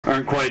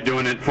aren't quite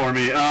doing it for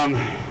me.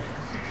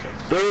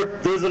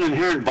 There's an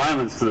inherent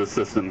violence to this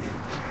system.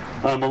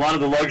 A lot of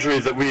the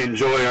luxuries that we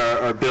enjoy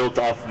are built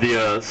off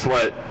the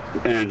sweat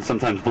and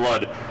sometimes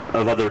blood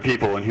of other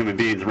people and human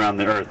beings around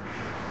the earth.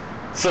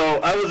 So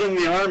I was in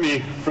the Army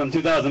from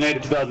 2008 to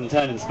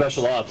 2010 in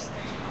Special Ops,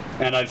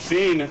 and I've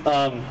seen,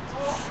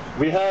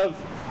 we have,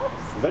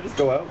 did I just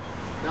go out?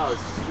 No,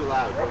 it's too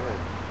loud, go ahead.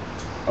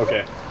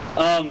 Okay.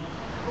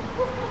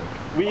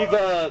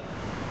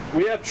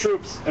 We have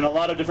troops in a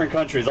lot of different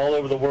countries all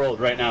over the world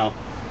right now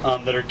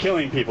that are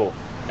killing people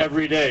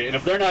every day. And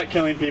if they're not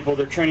killing people,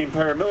 they're training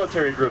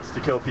paramilitary groups to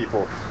kill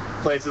people.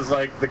 Places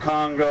like the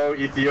Congo,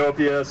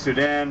 Ethiopia,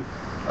 Sudan,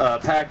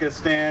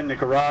 Pakistan,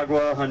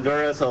 Nicaragua,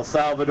 Honduras, El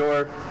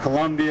Salvador,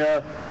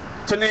 Colombia,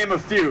 to name a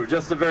few,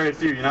 just a very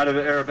few. United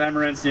Arab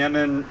Emirates,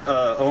 Yemen,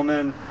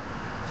 Oman,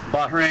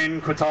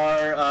 Bahrain,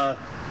 Qatar.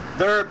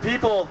 There are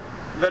people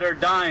that are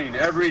dying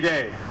every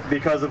day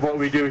because of what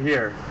we do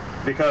here,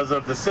 because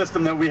of the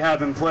system that we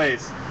have in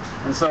place.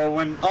 And so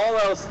when all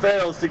else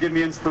fails to give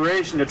me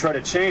inspiration to try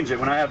to change it,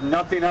 when I have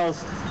nothing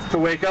else to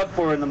wake up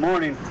for in the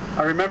morning,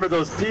 I remember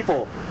those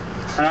people.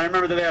 And I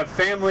remember that they have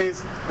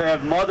families, they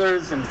have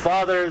mothers and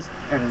fathers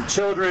and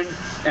children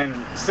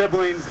and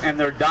siblings, and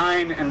they're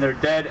dying and they're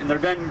dead and they're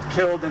being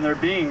killed and they're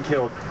being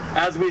killed.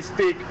 As we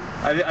speak,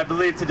 I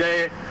believe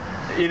today,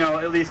 you know,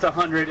 at least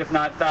 100, if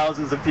not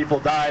thousands of people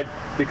died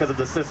because of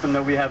the system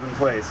that we have in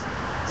place.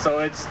 So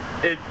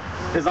it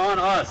is on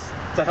us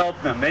to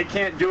help them. They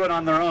can't do it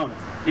on their own.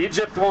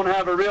 Egypt won't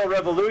have a real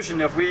revolution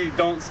if we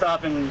don't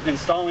stop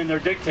installing their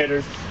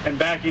dictators and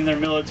backing their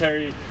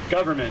military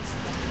governments.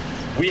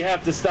 We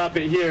have to stop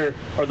it here,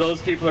 or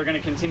those people are going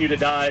to continue to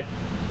die.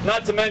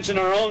 Not to mention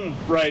our own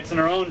rights and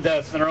our own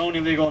deaths and our own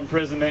illegal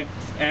imprisonment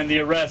and the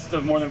arrest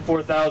of more than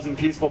 4,000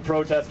 peaceful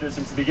protesters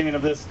since the beginning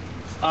of this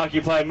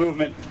Occupy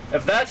movement.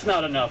 If that's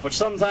not enough, which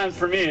sometimes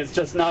for me is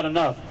just not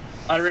enough,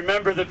 I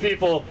remember the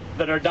people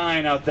that are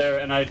dying out there,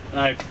 and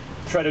I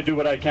try to do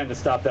what I can to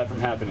stop that from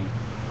happening.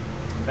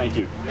 Thank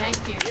you.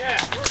 Thank you. Yeah.